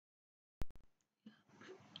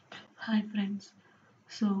Hi friends,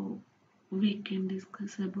 so we can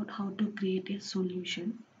discuss about how to create a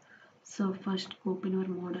solution. So first open your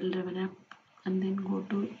model driven app and then go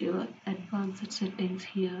to your advanced settings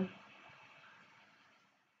here.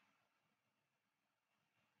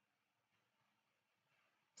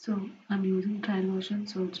 So I'm using trial version,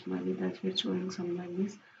 so it's maybe that's why it's showing some like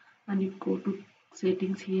this. And you go to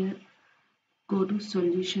settings here, go to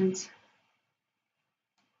solutions.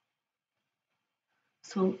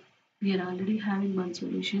 So we are already having one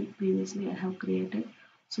solution previously I have created.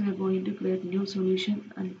 So we're going to create new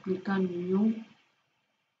solution and click on new.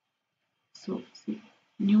 So see,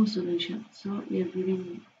 new solution. So we are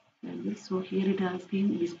giving like this. So here it has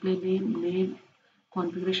been display name,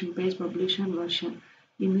 configuration page, publisher, version.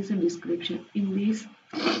 In this description. In this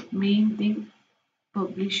main thing,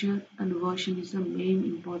 publisher and version is the main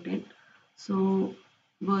important. So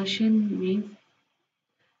version means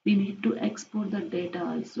we need to export the data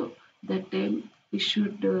also. That time we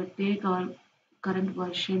should take our current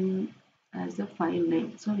version as a file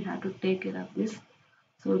name. So we have to take care of this.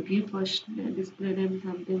 So give first display name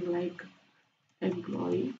something like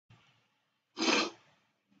employee.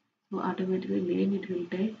 So automatically name it will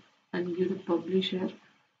take and give the publisher.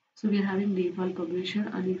 So we are having default publisher,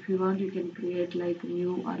 and if you want you can create like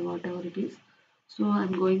new or whatever it is. So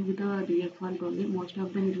I'm going with the default only. Most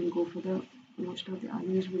of them it will go for the most of the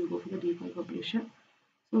organization will go for the default publisher.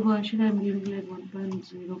 So version I'm giving like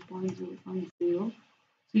 1.0.0.0. So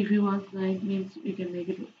if you want client means you can make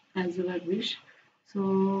it as you like wish.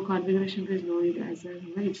 So configuration is no need as a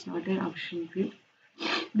it's not an option field.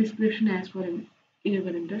 Description as for your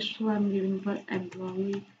interest. So I'm giving for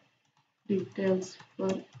employee details for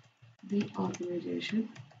the organization.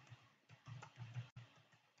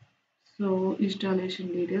 So installation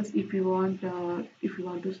details. If you want to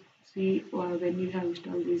see when you have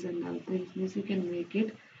installed these and other things, means you can make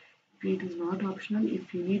it. If it is not optional,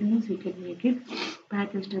 if you need means you can make it.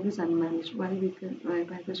 Package tab is unmanaged. Why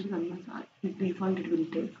package is unmanaged? Default it will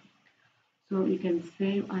take. So you can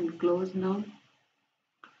save and close now.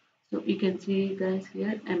 So you can see guys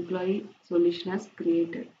here employee solution has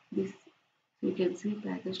created this. So you can see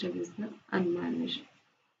package tab is the unmanaged.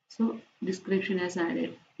 So description has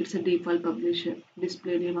added. It's a default publisher.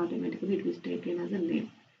 Display name automatically it was taken as a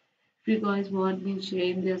name. If you guys want me to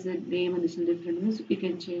change as a name and it's a different means you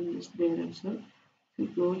can change this there also. So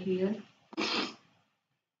go here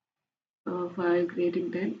file creating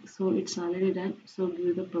done. So it's already done. So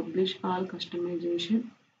give the publish all customization.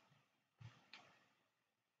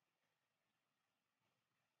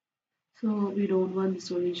 So we don't want the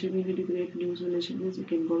solution. We need to create new solution means you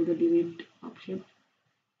can go with the delete option.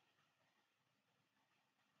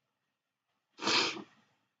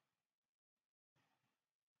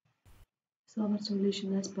 So our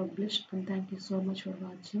solution is published and thank you so much for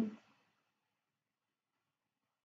watching.